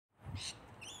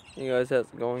Hey guys, how's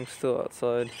it going? Still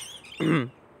outside. I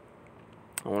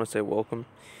want to say welcome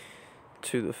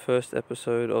to the first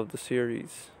episode of the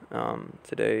series.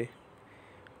 Today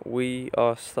we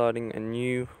are starting a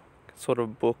new sort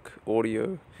of book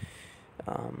audio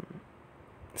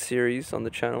series on the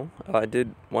channel. I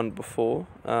did one before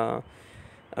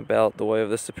about the way of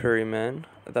the superior man.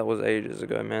 That was ages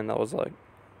ago, man. That was like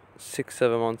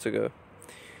 6-7 months ago,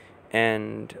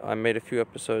 and I made a few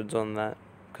episodes on that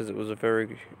because it was a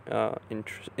very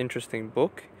interesting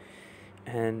book,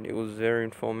 and it was very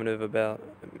informative about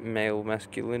male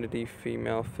masculinity,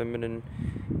 female feminine,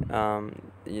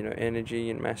 energy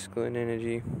and masculine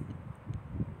energy,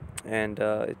 and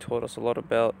it taught us a lot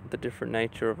about the different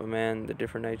nature of a man, the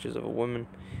different natures of a woman.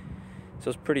 So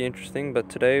it's pretty interesting. But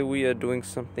today we are doing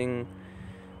something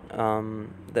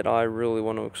that I really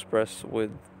want to express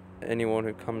with anyone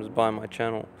who comes by my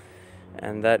channel,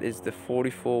 and that is the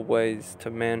 44 ways to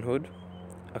manhood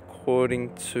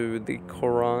according to the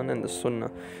Quran and the Sunnah.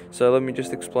 So let me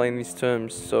just explain these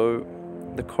terms. So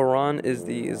the Quran is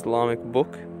the Islamic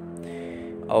book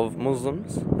of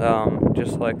Muslims,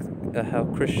 just like how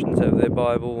Christians have their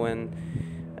Bible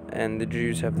and the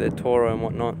Jews have their Torah and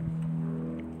whatnot.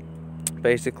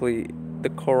 Basically, the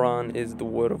Quran is the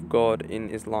word of God in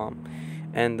Islam,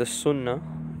 and the Sunnah,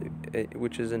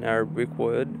 which is an Arabic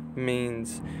word,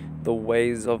 means the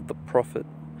ways of the Prophet.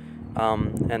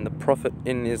 And the Prophet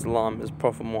in Islam is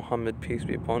Prophet Muhammad, peace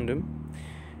be upon him,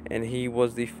 and he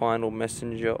was the final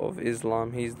messenger of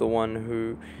Islam. He's the one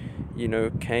who,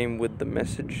 came with the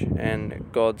message,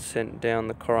 and God sent down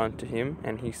the Quran to him,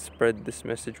 and he spread this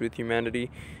message with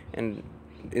humanity, and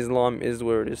Islam is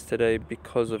where it is today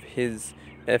because of his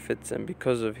efforts and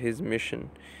because of his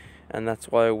mission. And that's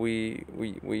why we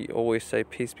always say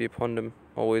peace be upon him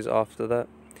always after that,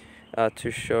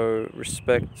 to show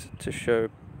respect, to show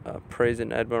praise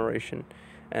and admiration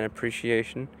and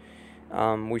appreciation.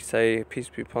 We say peace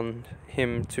be upon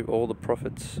him to all the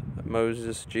prophets,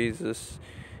 Moses, Jesus,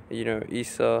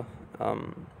 Isa,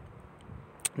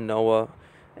 Noah,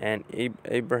 and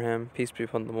Abraham, peace be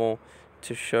upon them all,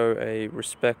 to show a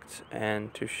respect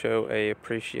and to show a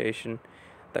appreciation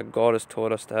that God has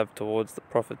taught us to have towards the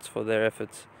prophets for their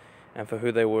efforts and for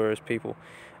who they were as people.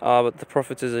 But the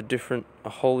prophets is a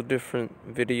whole different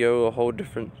video, a whole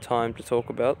different time to talk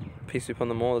about. Peace be upon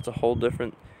them all. It's a whole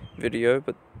different video,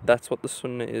 but that's what the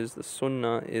Sunnah is. The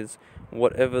Sunnah is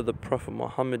whatever the Prophet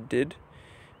Muhammad did,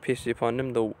 peace be upon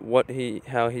him,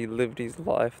 how he lived his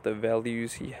life, the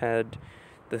values he had,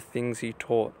 the things he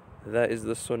taught. That is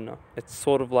the Sunnah. It's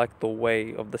sort of like the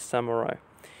way of the samurai.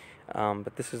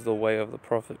 But this is the way of the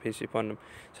Prophet, peace be upon him.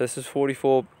 So this is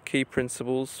 44 key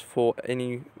principles for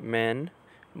any man,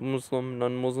 Muslim,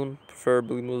 non-Muslim,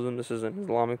 preferably Muslim. This is an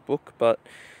Islamic book, but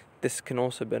this can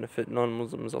also benefit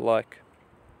non-Muslims alike.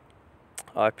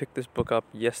 I picked this book up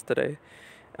yesterday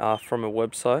from a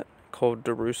website called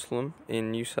Jerusalem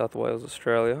in New South Wales,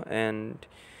 Australia, and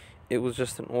it was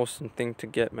just an awesome thing to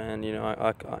get, man.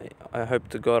 I hope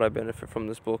to God I benefit from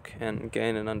this book and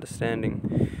gain an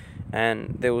understanding.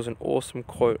 And there was an awesome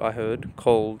quote I heard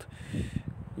called,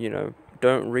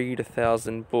 don't read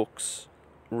 1,000 books,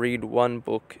 read one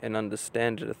book and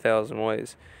understand it 1,000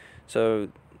 ways. So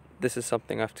this is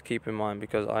something I have to keep in mind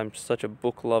because I'm such a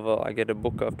book lover. I get a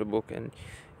book after book, and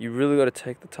you really got to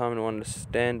take the time to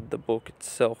understand the book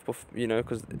itself,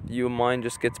 because your mind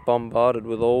just gets bombarded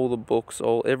with all the books,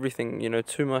 everything,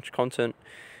 too much content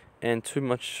and too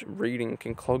much reading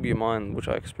can clog your mind, which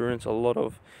I experience a lot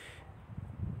of.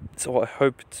 So I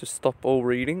hope to stop all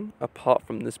reading apart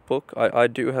from this book. I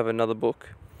do have another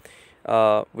book,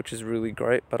 which is really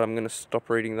great, but I'm going to stop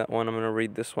reading that one. I'm going to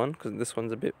read this one because this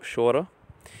one's a bit shorter,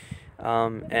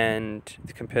 and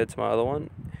compared to my other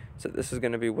one. So this is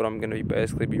going to be what I'm going to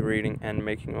basically be reading and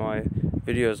making my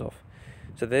videos of.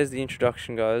 So there's the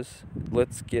introduction, guys.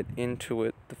 Let's get into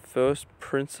it. The first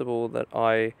principle that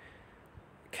I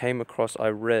came across, I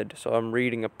read. So I'm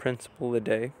reading a principle a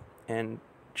day and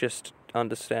just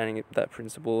understanding that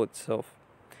principle itself.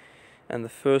 And the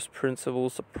first principle,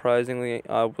 surprisingly,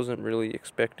 I wasn't really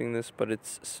expecting this, but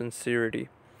it's sincerity.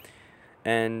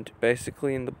 And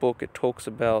basically in the book it talks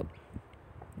about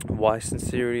why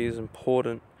sincerity is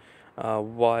important,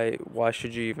 why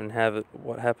should you even have it,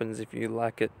 what happens if you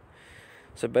lack it.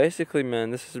 So basically,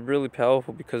 man, this is really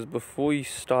powerful because before you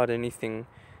start anything,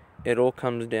 it all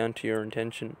comes down to your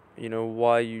intention.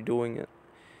 Why are you doing it?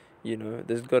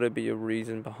 There's got to be a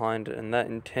reason behind it, and that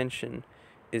intention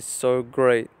is so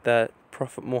great that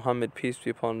Prophet Muhammad, peace be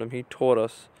upon him, he taught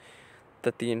us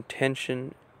that the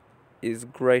intention is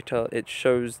greater. It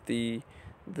shows the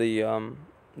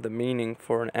meaning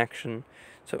for an action.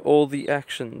 So all the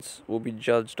actions will be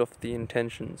judged off the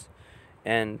intentions.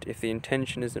 And if the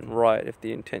intention isn't right, if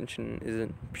the intention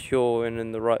isn't pure and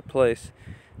in the right place,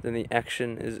 then the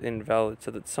action is invalid.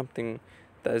 So that's something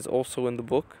that is also in the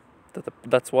book.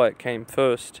 That's why it came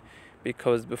first.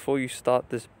 Because before you start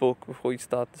this book, before you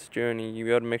start this journey, you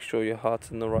got to make sure your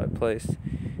heart's in the right place,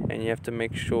 and you have to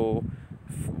make sure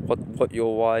what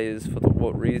your why is,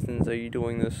 what reasons are you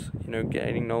doing this.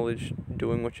 Gaining knowledge,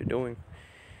 doing what you're doing.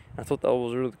 I thought that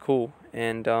was really cool,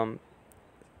 and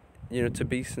to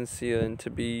be sincere and to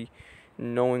be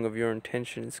knowing of your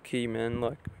intention is key, man.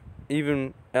 Like,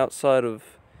 even outside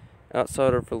of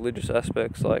religious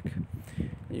aspects, like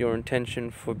your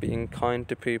intention for being kind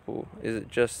to people, is it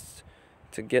just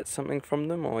to get something from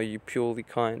them, or are you purely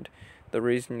kind? The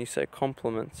reason you say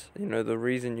compliments, the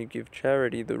reason you give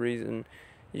charity, the reason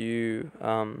you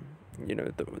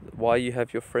why you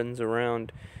have your friends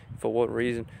around, for what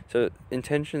reason. So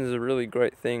intention is a really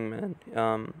great thing, man.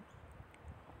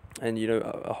 And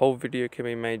a whole video can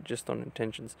be made just on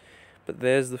intentions. But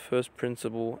there's the first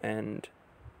principle, and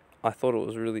I thought it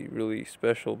was really, really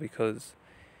special, because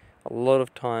a lot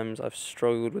of times I've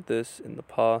struggled with this in the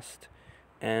past,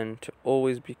 and to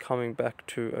always be coming back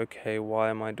to, okay, why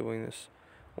am I doing this?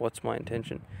 What's my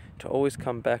intention? To always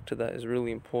come back to that is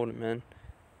really important, man.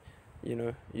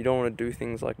 You don't want to do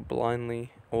things like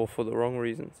blindly or for the wrong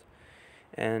reasons.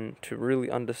 And to really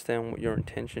understand what your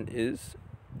intention is,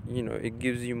 it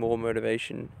gives you more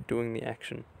motivation doing the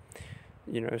action.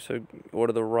 So what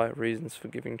are the right reasons for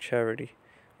giving charity?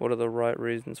 What are the right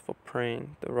reasons for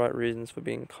praying? The right reasons for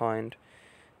being kind?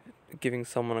 Giving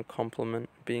someone a compliment,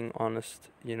 being honest,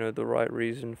 the right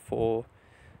reason for,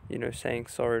 saying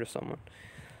sorry to someone.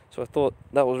 So I thought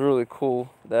that was really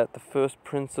cool, that the first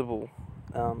principle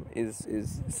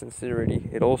is sincerity.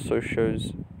 It also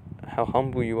shows how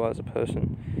humble you are as a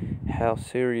person, how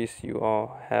serious you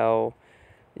are, how,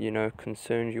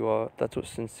 concerned you are. That's what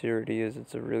sincerity is.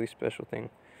 It's a really special thing.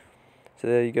 So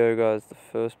there you go, guys. The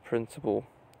first principle,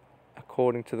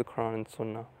 according to the Quran and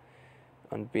Sunnah,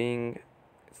 on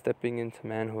stepping into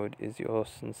manhood, is your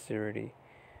sincerity.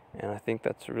 And I think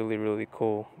that's really, really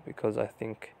cool, because I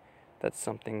think that's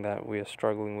something that we are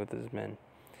struggling with as men,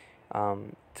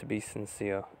 to be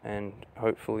sincere. And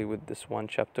hopefully with this one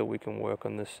chapter we can work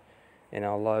on this in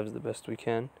our lives the best we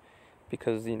can,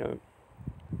 because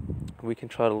we can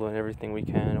try to learn everything we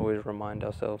can, always remind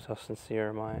ourselves, how sincere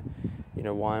am I,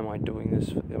 why am I doing this,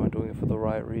 am I doing it for the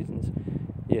right reasons?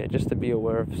 Yeah, just to be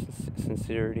aware of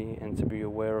sincerity and to be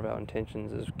aware of our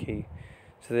intentions is key.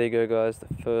 So there you go, guys,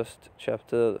 the first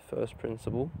chapter, the first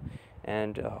principle,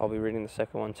 and I'll be reading the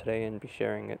second one today and be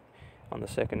sharing it on the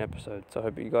second episode. So I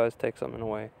hope you guys take something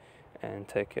away, and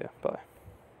take care. Bye.